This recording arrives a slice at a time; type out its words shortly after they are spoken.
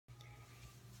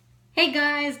Hey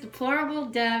guys, Deplorable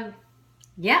Deb.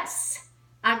 Yes,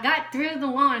 I got through the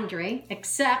laundry,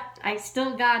 except I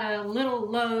still got a little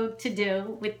load to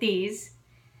do with these.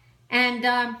 And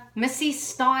Missy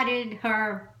started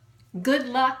her good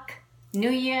luck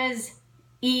New Year's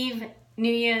Eve,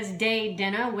 New Year's Day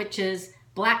dinner, which is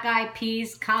black eyed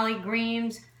peas, collard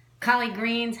greens,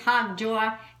 hog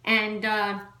jaw,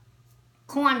 and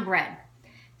cornbread.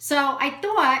 So I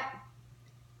thought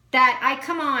that I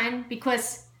come on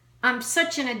because I'm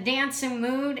such in a dancing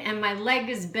mood and my leg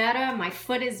is better, my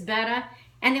foot is better.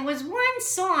 And there was one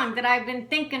song that I've been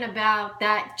thinking about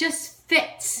that just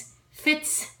fits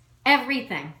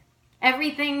everything.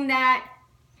 Everything that,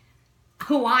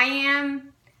 who I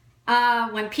am.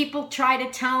 When people try to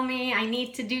tell me I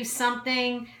need to do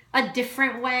something a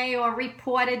different way or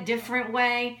report a different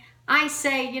way, I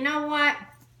say, you know what?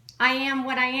 I am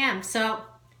what I am. So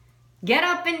get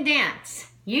up and dance.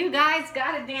 You guys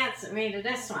gotta dance with me to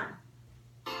this one.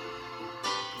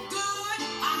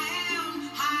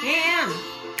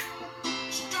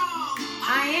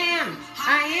 I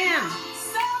am.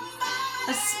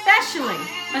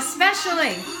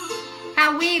 Especially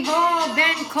how we've all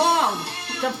been called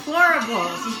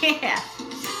deplorables. Yeah.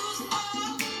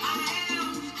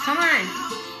 Come on.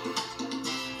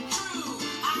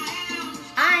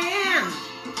 I am.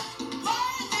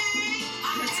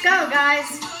 Let's go,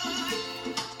 guys.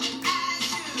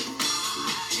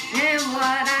 And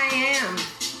what I am.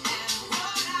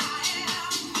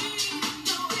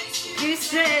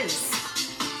 Excuses.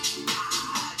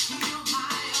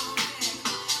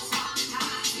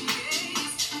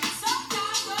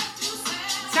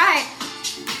 That's right.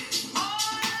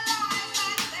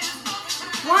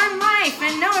 One life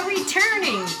and no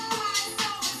returning.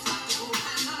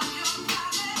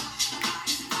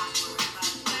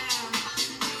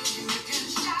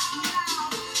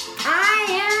 I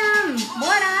am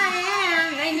what I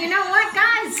am. And you know what,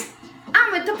 guys?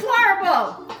 I'm a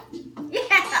deplorable.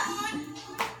 Yeah.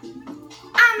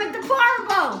 I'm a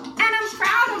deplorable. And I'm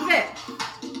proud of it.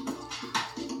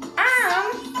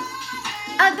 I'm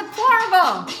a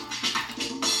deplorable.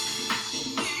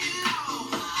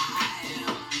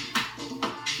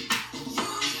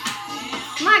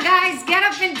 Come on, guys, get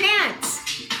up and dance.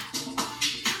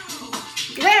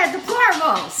 We're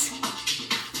deplorables.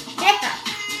 Yeah.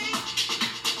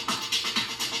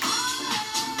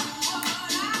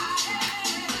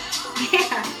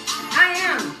 Yeah, I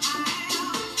am.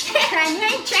 Yeah, you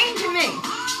ain't changing me.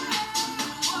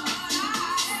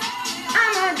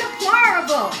 I'm a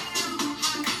deplorable.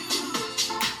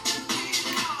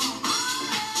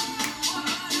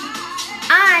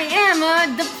 I am a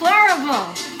deplorable.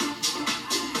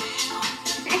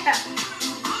 Yeah.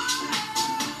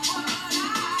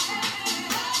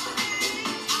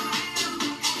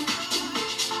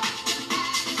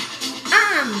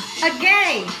 I'm a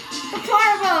gay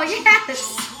deplorable, yes.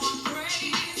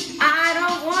 I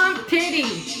don't want pity.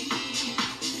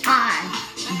 I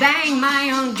bang my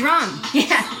own drum.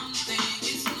 Yeah.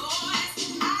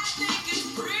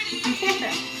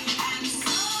 Yeah.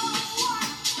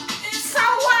 So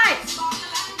what?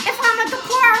 If I'm a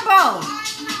deplorable?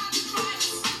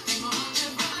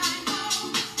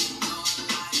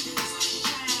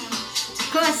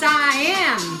 'Cause I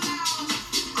am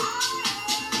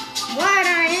what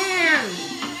I am.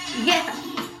 Yeah.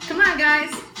 Come on,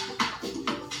 guys.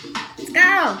 Let's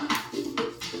go.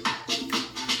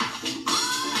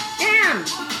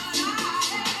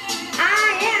 I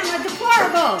am a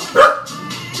deplorable.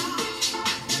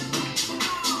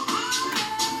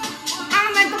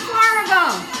 I'm a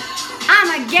deplorable. I'm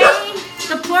a gay,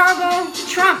 deplorable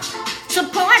Trump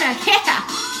supporter. Yeah.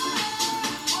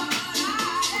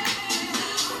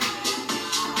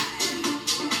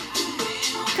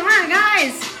 Come on,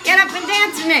 guys. Get up and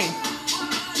dance with me.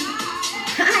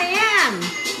 I am.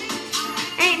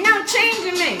 Ain't no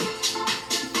changing me.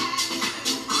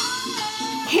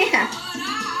 Yeah.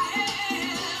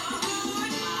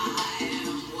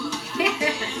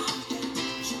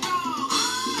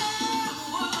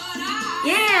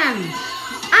 Yeah.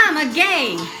 I'm a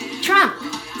gay Trump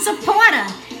supporter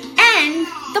and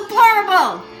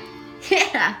deplorable.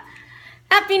 Yeah.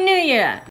 Happy New Year.